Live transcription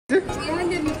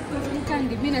Yale ni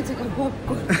candy, mimi nataka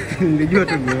popcorn. Nilijua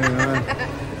tu ni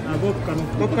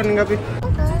popcorn ngapi?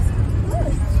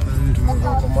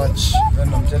 How much?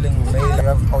 Then I'm telling you, they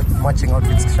have matching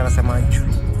outfits. Kisha nasema hicho.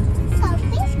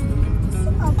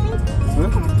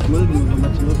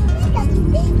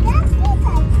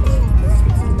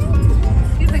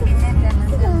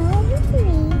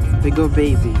 They go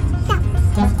baby.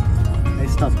 Hey,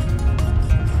 stop.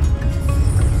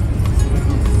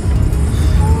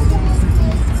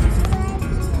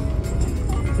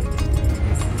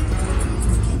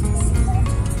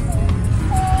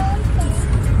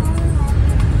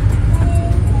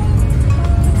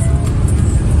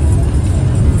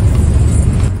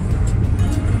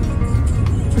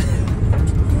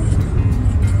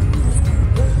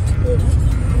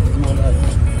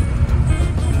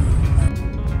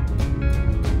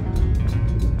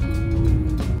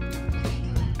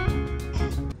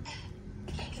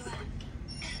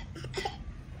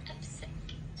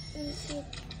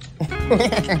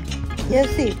 Yes,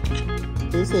 see.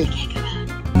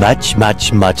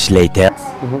 Much later.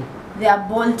 They are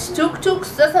Bolt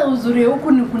tuk-tuks. Sasa uzuri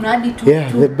huku ni kuna hadi tuk-tuk.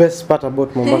 Yeah, the best part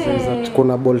about Mombasa is that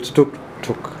kuna Bolt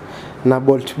tuk-tuk. Na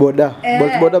Bolt Boda.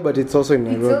 Bolt Boda, but it's also in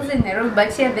Nairobi. It's also in Nairobi,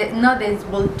 but here now there's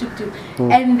Bolt tuk-tuk.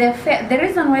 And the fare, the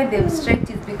reason why they've striked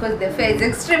is because the fare is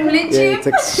extremely cheap.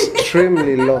 Yeah, it's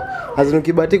extremely low. As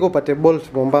ukibatika upate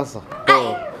Bolt Mombasa.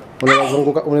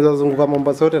 Unaweza zunguka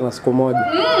Mombasa yote na siku moja.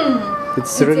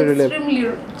 It's really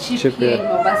extremely cheap here in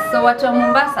Mombasa. So watu wa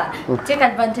Mombasa, take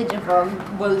advantage of our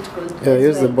Bolt code. Yeah,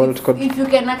 use the Bolt code. If you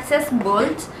can access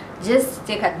Bolt, just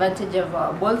take advantage of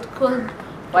our Bolt code.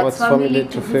 What's family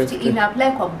to 50 ina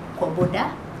apply kwa boda.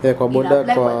 Yeah, kwa boda,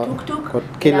 kwa tuk-tuk, kwa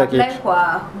kila kitu. Ina apply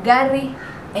kwa gari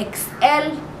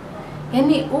XL.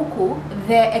 Yani huku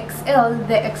the XL,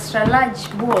 the extra large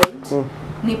Bolt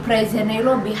ni price ya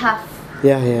Nairobi half.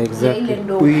 Yeah, exactly.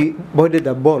 We boarded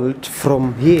a Bolt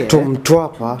from here to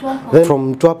Mtwapa, then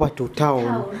from Mtwapa to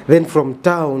town, then from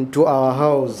town to our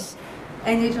house.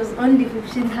 And it was only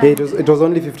 1,500. Yeah, it was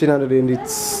only 1,500 and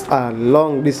it's a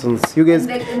long distance. You guys,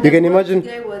 you can imagine.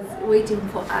 Guy was waiting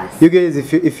for us. You guys,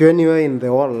 if you're anywhere in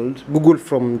the world, Google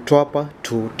from Mtwapa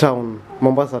to town,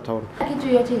 Mombasa town. Kitu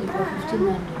yote ilikuwa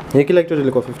 1,500. Yeah, kila kitu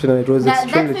ilikuwa 1,500. It was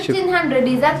extremely cheap. That 1,500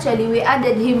 is actually we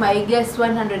added him, I guess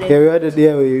 100. Yeah, we added.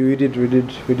 Yeah, we did.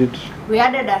 We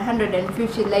added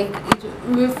 150. Like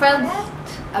we felt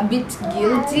a bit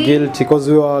guilty because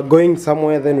we were going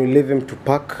somewhere, then we leave him to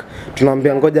park.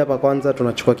 Tunaambia ngoja hapa kwanza,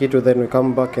 tunachukua kitu, then we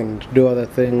come back and do other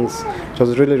things. It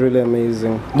was really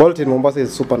amazing. Bolt in Mombasa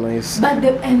is super nice. But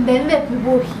and then the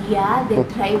people here, the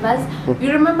drivers,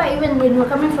 you remember even when we were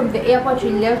coming from the airport, we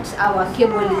left our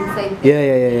cable inside.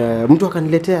 Yeah. Mtu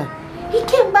akaniletea. He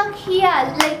came back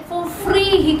here like for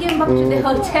free. He came back to the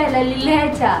hotel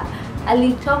alileta.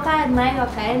 Alitoka nayo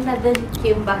akaenda, then he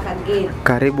came back again.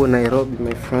 Karibu Nairobi,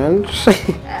 my friend.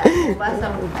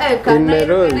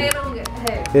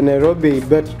 In Nairobi,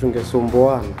 bet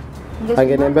tungesumbuana.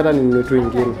 Angeniambia ni mtu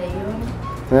mwingine.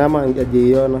 Ama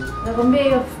angejeiona. Nakwambia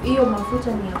hiyo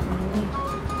mafuta ni ya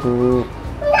kununua.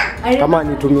 Kama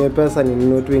nitumie pesa ni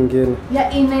mtu mwingine.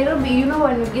 Yeah, in Nairobi, you know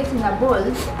when we get in a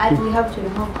Bolt, and we have to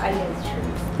remove alias shoes.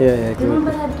 Yeah, exactly.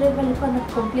 Remember that driver alikuwa na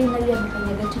complain ali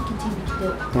amekanyaga tu kitivi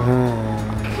kidogo.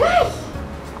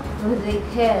 It was like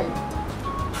hell.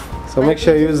 So make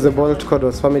sure you use the Bolt code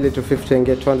was family to 50 and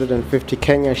get 250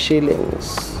 Kenya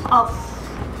shillings Off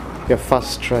your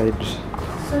first ride.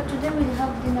 So today we'll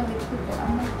have dinner with people.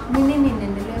 Nini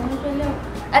ninaendelea leo?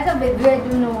 Hata by the way, I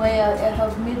don't know why I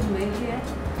have made my hair.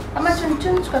 Ama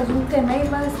tunachunga tukazunguka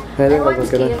Naivas. I want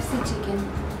KFC chicken.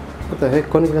 What the heck?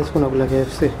 Kwani kila siku nakula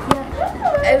KFC? Yeah.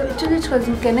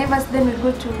 Tukazunguka Naivas, then we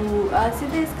go to see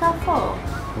this Carrefour.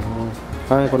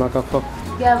 Kuna Carrefour.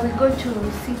 Yeah, we go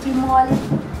to City Mall.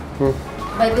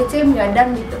 By the time we are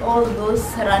done with all those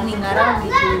running around,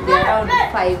 it will be around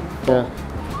 5. Yeah.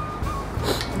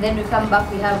 And then we come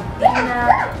back, we have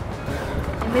dinner.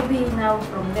 And maybe now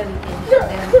from there we can show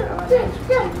them our night.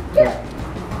 Yeah.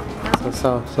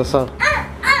 So.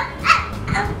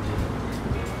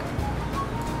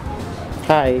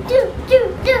 Hi.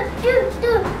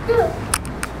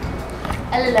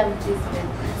 I love this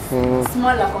one.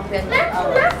 Smaller compared to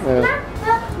ours.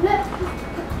 Yeah.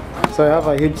 So I have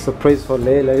a huge surprise for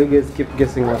Leila. You guys keep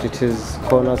guessing what it is.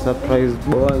 Corner surprise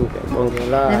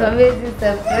bongela. Never made this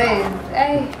surprise.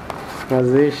 Hey.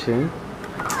 Nazation.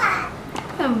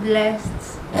 I'm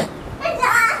blessed.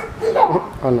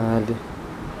 Onadi.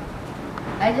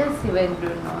 I just even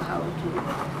don't know how to.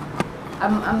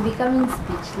 I'm becoming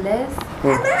speechless.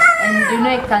 And you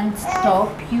know I can't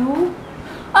stop you.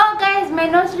 Oh guys, my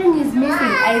nose ring is missing.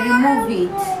 I remove it.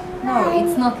 No,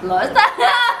 it's not lost.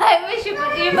 I wish you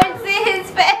could even see his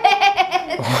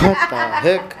face. What the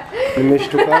heck?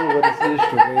 Nimeshtukangu hata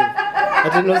sijashtuka hivi.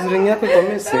 Ati nose ring yako iko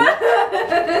missing.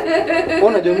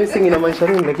 Unajua missing inamaanisha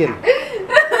nini lakini?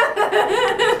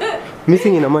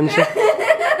 Missing inamaanisha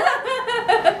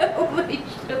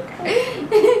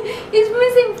It's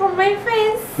missing from my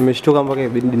face. nimeshtuka mpaka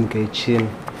ibidi nikae chini.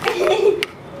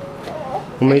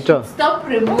 Umeitoa? Stop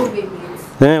removing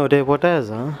it.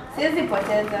 Utaipoteza. Siwezi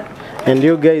poteza. And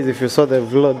you guys, if you saw the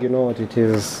vlog, you know what it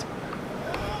is.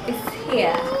 It's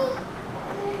here.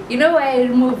 You know why I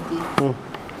removed it?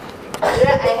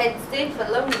 I had stayed for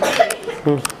long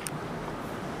days.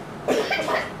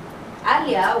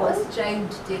 Alia was trying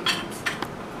to take it.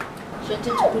 She wanted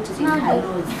to put it in her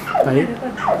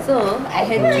nose. So I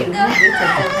had to remove it and tell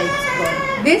her it's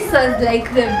gone. This was like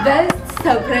the best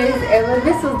surprise ever.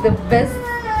 This was the best.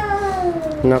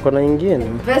 Na kuna ingine.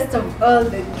 Best of all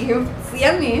the gifts.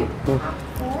 Yummy.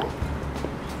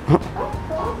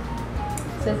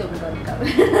 Sasa mnaona.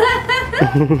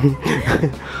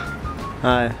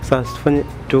 Haya, sasa tufanye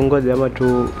tuongoje ama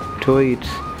to wait.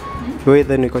 Wait,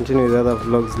 then we continue with the other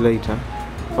vlogs later.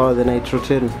 Or the night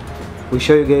routine. We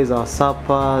show you guys our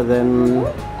supper, then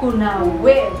Kuna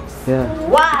waves. yeah.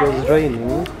 Why? It was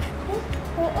raining.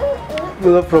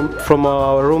 Well, from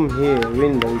our room here,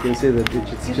 window, you can see the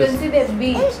beach. It's You just can see the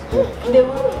beach.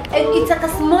 And it's like a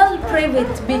small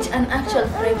private beach, an actual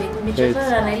private beach. It's-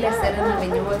 Unaona na ile Serena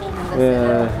when you watch on the yeah,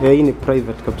 Serena. yeah, hii ni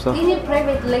private kabisa. In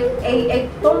private, like I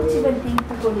don't even think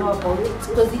people know about it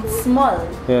because it's small.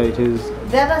 Yeah, it is.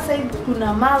 The other side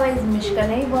kuna mawe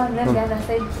zimeshikana hivyo, and then the other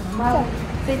side kuna mawe.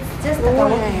 So it's just like a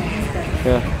walking distance.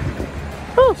 Yeah.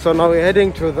 So now we're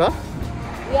heading to the.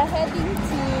 We are heading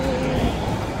to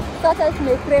sort out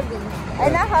my cravings. I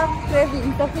now have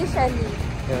cravings officially.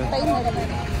 Yeah. Finally.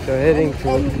 So we're heading to.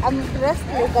 And I'm dressed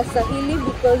like a Swahili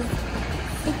because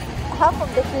half of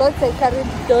the clothes I carried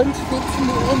don't fit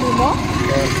me anymore.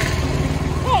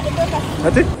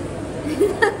 Ati?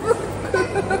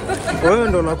 Wewe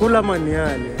ndo unakula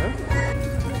maniani, ha?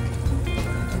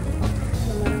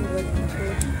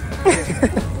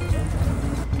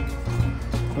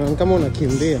 Kama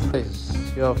unakimbia.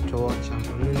 You have to watch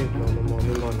hapa. Nini kuna mama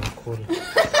wawili wanakula.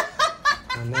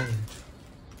 Wanaenda.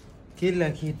 Kila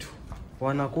kitu.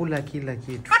 Wanakula kila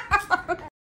kitu.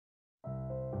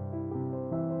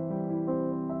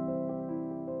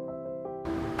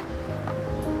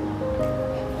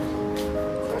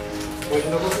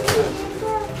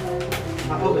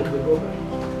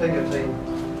 Take your time.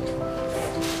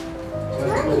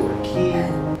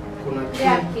 Kuna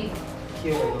Yeah, key.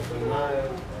 key unakunayo.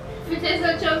 It is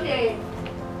a chocolate.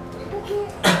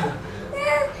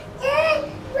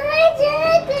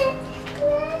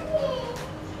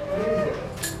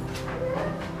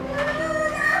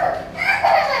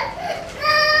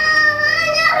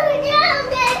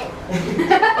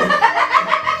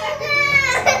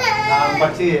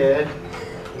 Patie.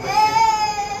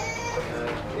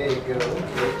 There you go.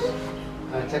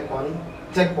 Take one.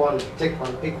 Take one. Take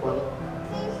one. Pick one.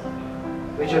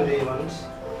 Which one do you want?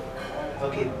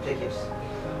 Okay, take it.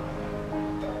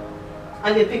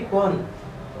 Ali, pick one.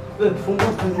 Good.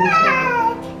 Fungua kwanza.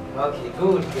 Okay,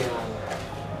 good girl.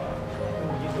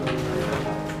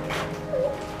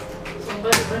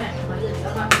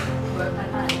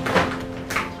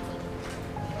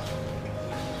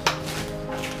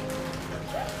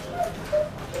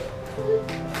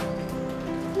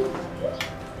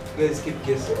 Guys, keep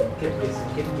guessing. Keep guessing.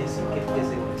 Keep guessing. Keep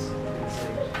guessing what's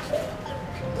inside.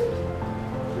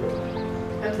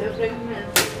 I'm the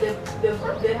pregnant,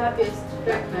 the happiest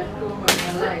pregnant woman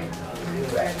alive.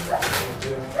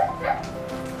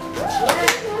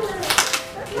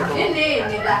 Nini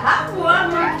ni dhahabu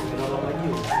ama?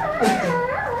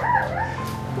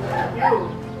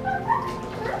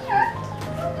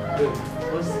 Good.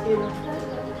 What's it?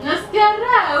 Nasikia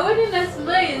raha, wewe na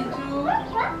smile tu.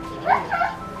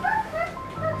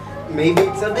 Maybe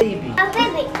it's a baby. A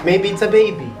baby. Maybe it's a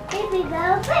baby. Baby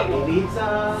girl, baby. Maybe it's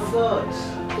a goat.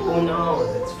 Who knows?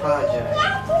 It's fragile.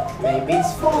 Maybe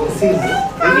it's Simba.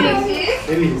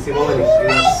 Maybe it's symbolic.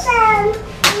 Yes.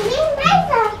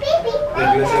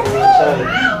 Maybe it's a child.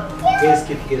 Guys,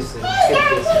 keep guessing. Keep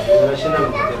guessing. Unashinda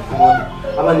mkate mmoja.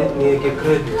 Ama niweke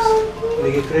credits.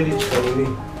 Niweke credits kwa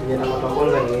nini? Kwenye namba ya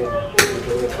kwanza ni hiyo.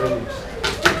 Niweke credits.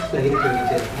 Lakini kwenye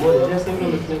credits moja, just kama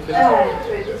niweke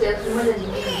credits.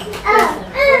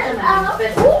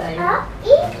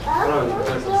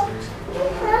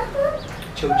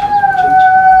 Chum chum chum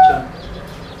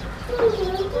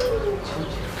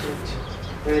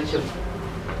chum chum.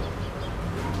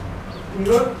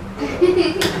 Chum.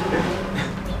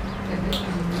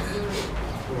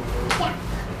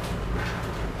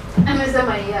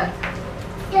 nimesema yak.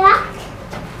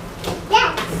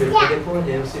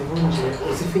 Pole, usivunje,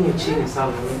 usifinye chini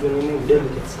sana. Unajua nini?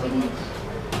 Delicate sana.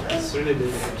 It's really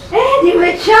delicate.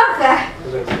 Nimechoka.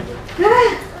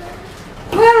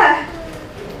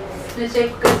 Nachai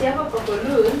kukatia hapa kwa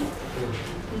balloon.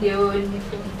 Ndio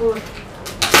nifungue.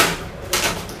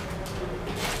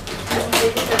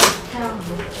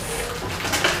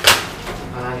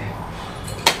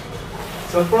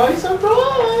 Surprise,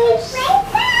 surprise!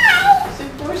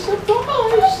 Surprise,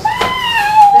 surprise!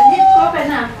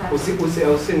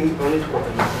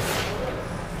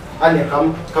 Alia,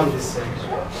 come this side.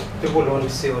 People don't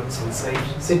see what's inside.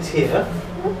 Sit here.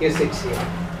 You sit here.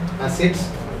 And sit.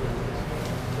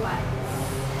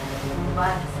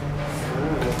 What?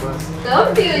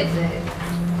 Don't do it.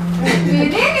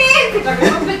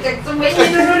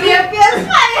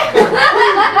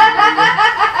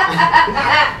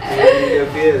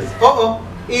 Oh,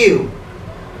 ew.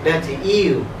 Dirty,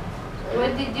 ew.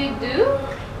 What did you do?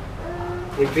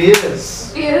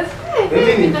 Yes. Yes.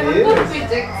 Maybe it is. What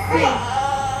is it?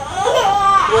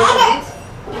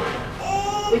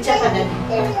 Which happened?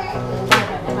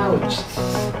 Ouch.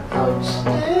 Ouch.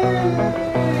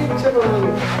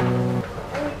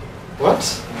 What?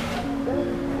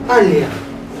 Alia.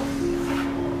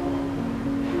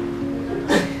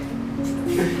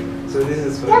 So this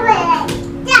is for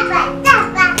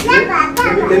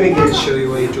let me show you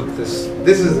why you took this.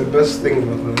 This is the best thing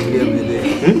about Familia Bede.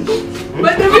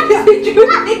 What the fuck did you do?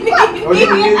 What do you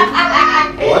mean?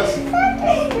 What?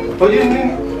 What do you mean?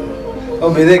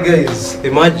 Oh, Bede guys,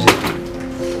 imagine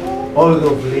all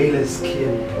of Layla's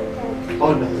skin,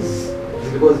 all this. It's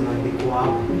because nalikuwa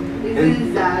hapa.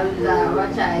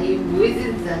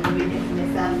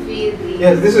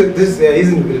 Yes, this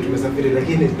isn't vile tumesafiri,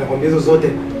 lakini nakwambia hizo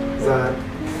zote za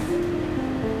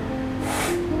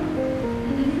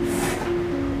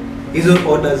hizo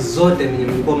orders zote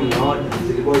mlikuwa mnaorder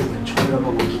zilikuwa zinachukuliwa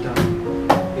hapa kwa kitabu.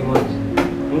 Imagine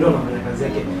mtu anafanya kazi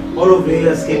yake, all of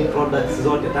the skin products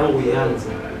zote tangu ianze,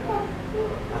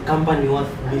 a company worth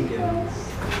billions.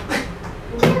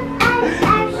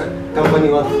 Company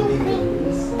worth billions.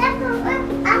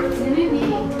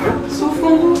 So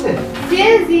fungue.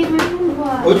 Siezi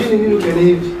imefungwa. Oje ni nini ukene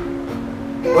hivi?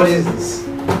 What is this?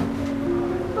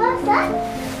 What's that?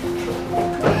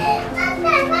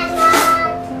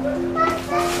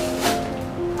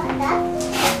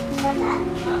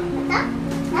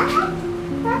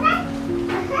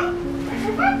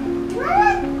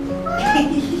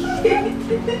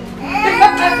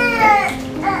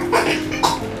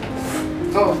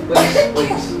 Oh,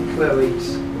 wait.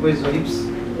 Where's wipes?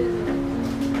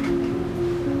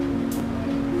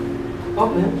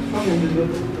 Open,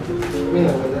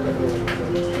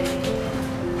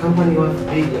 company worth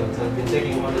billions has been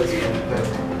taking orders from her.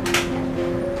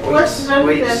 What's wrong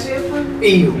with that paper?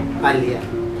 EU, Alia.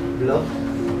 Block.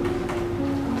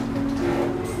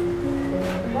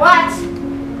 What?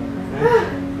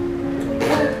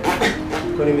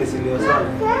 Kwani mesiliwa sana?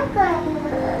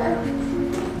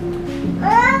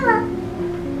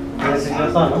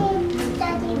 Mesiliwa sana?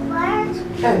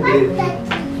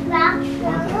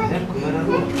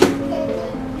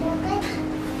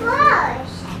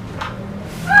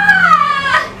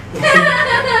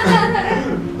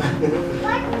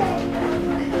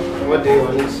 What do you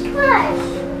want?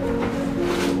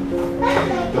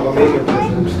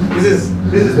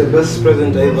 This is the best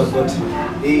present I ever got.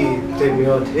 He take me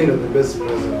out. You know the best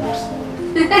present.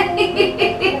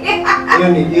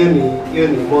 You're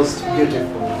the most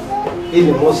beautiful.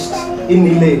 You're the most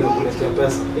ile inakuletea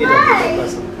pesa. Inakuletea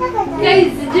pesa.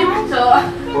 Guys, jimto.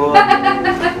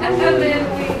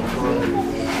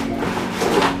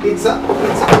 It's a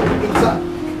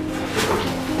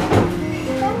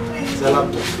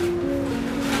laptop.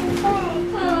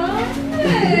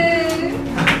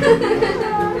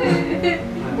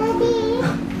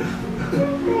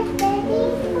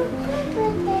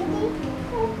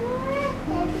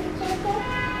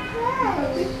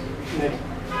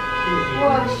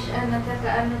 Wash,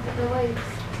 anataka wipes.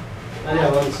 Alia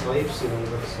wants wipes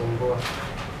inaanza kusumbua.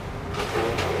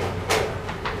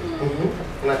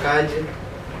 Unakaaje?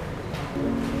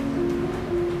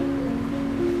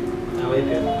 Na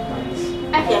wipe ya kwanza.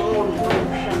 Ati ya Mungu.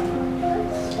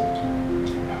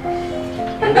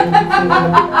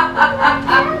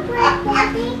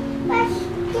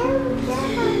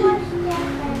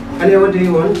 Alia, what do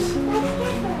you want?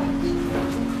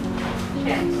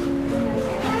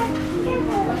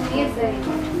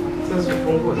 Sasa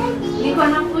ufungue. Niko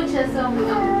na kucha so I'm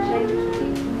trying to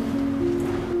keep.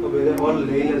 Over all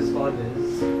Layla's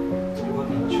orders. Tulikuwa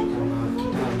tunachukua na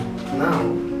kitabu. Now,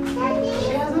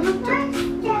 she has a laptop.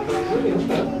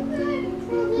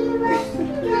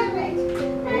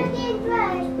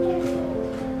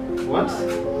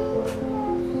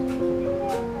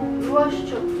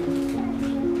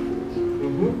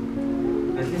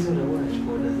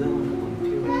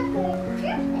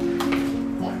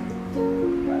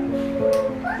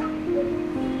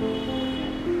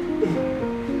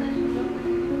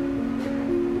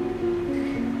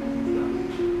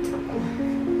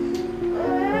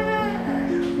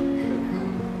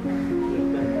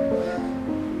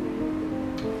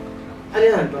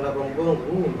 Hali anapanda kwa mgongo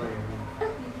nini mbaya?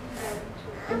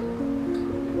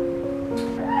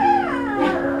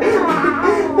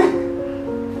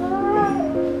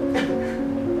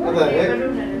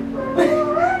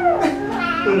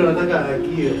 Unataka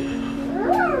akio.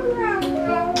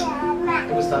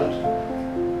 Hebu start.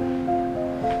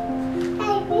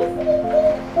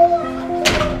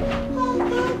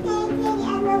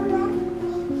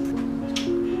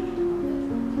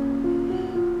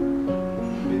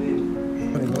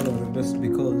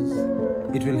 Because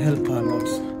it will help her a lot.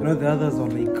 You know, the others are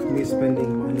like me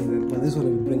spending money, but this one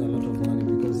will bring a lot of money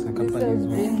because the company is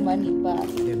worth. Bring money back.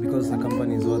 Yeah, because the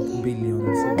company is worth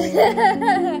billions.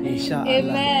 Inshallah.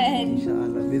 Amen.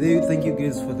 Inshallah. With you, thank you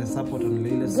guys for the support on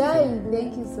Layla's. Guys,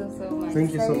 thank you so much.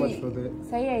 Thank you so much for the.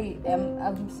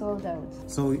 I'm sold out.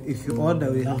 So if you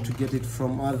order, we have to get it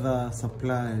from other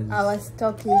suppliers. Our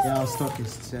stockists. Yeah, our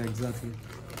stockists. Yeah, exactly.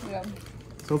 Yeah.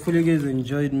 So hopefully you guys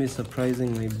enjoyed me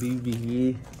surprising my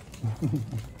baby. Oh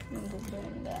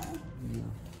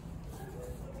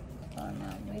no,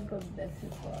 may God bless you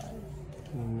for us.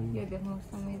 You're the most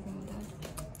amazing dad.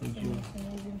 Thank The you. most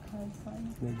amazing husband.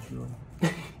 Thank you.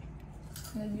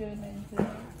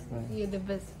 You're the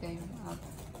best guy up.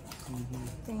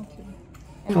 Thank you.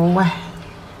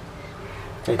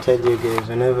 I tell you guys,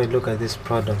 whenever I look at these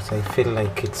products, I feel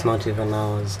like it's not even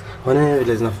ours. Whenever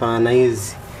there's nothing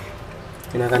easy,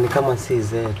 inakani kama si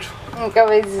zetu.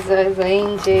 Kama hizi za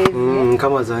nje.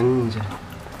 Kama za nje.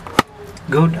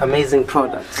 Good, amazing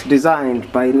products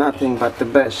designed by nothing but the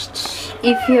best.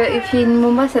 If you're in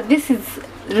Mombasa, this is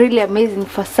really amazing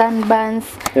for sunburns,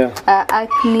 Yeah.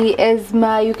 acne,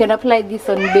 eczema. You can apply this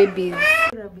on babies.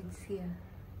 Rabbits here.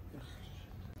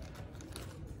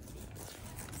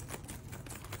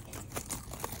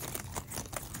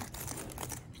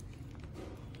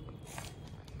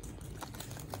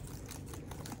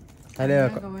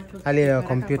 Ali ya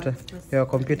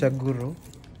computer guru.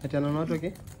 Ati anaona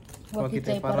watu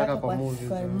wakitaiparaka kwa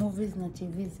movies na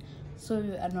TVs. So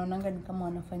anaonanga ni kama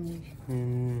wanafanya hivi.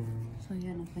 So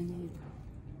yeye anafanya hivi.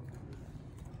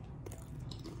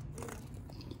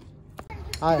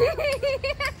 Haya.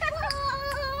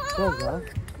 Soga.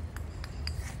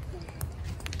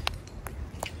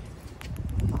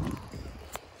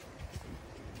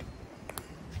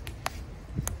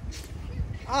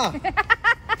 Ah.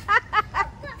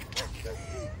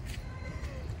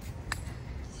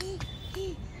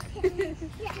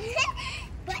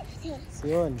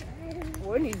 Sioni.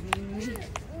 Uoni nini?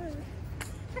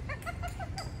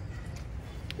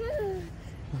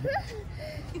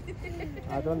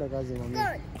 Atuende kazi mami.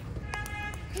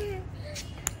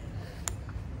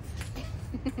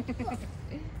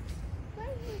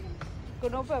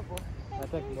 Kuna upepo?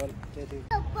 Nataka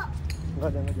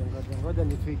ngoja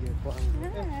nipige kwanza.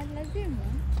 Lazima.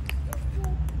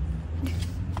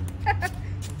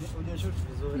 Hujashoot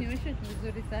vizuri. Nimeshoot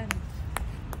vizuri sana.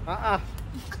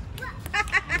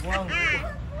 Wangu.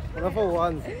 Unafaa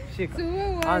uanze. Shika.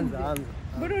 Anza.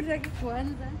 Bado unataka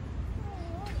kuanza?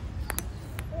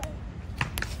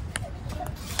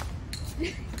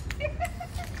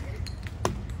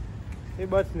 Hii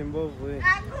bat ni mbovu hii.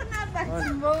 Hakuna bati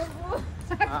mbovu.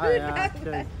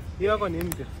 Hiyo yako ni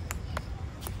mpya.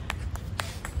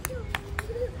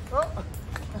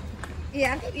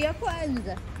 Ya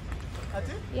kwanza.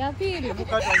 Ati? Ya pili.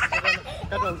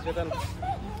 Kata mshetani.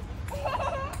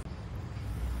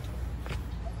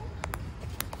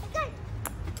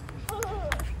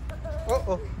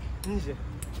 Oh, nje.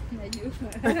 Najua.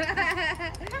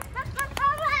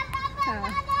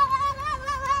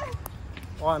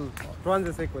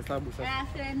 Tuanze sasa kuhesabu sasa.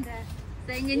 Asante.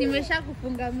 Sasa yenye nimesha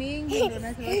kufunga mingi ndio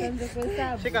nasema tuanze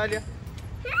kuhesabu. Shika Alia.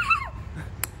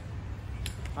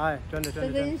 Haya, twende. Sasa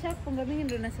yenye nimesha kufunga mingi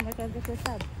ndio nasema tuanze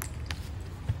kuhesabu.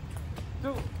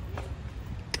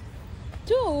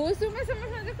 Tu, si umesema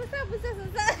tuanze kuhesabu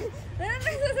sasa.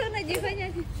 Sasa unajifanya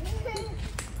ati.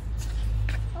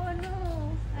 Oh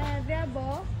no.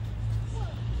 Diabo.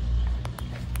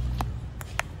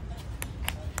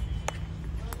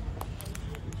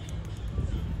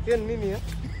 Hiyo ni nini?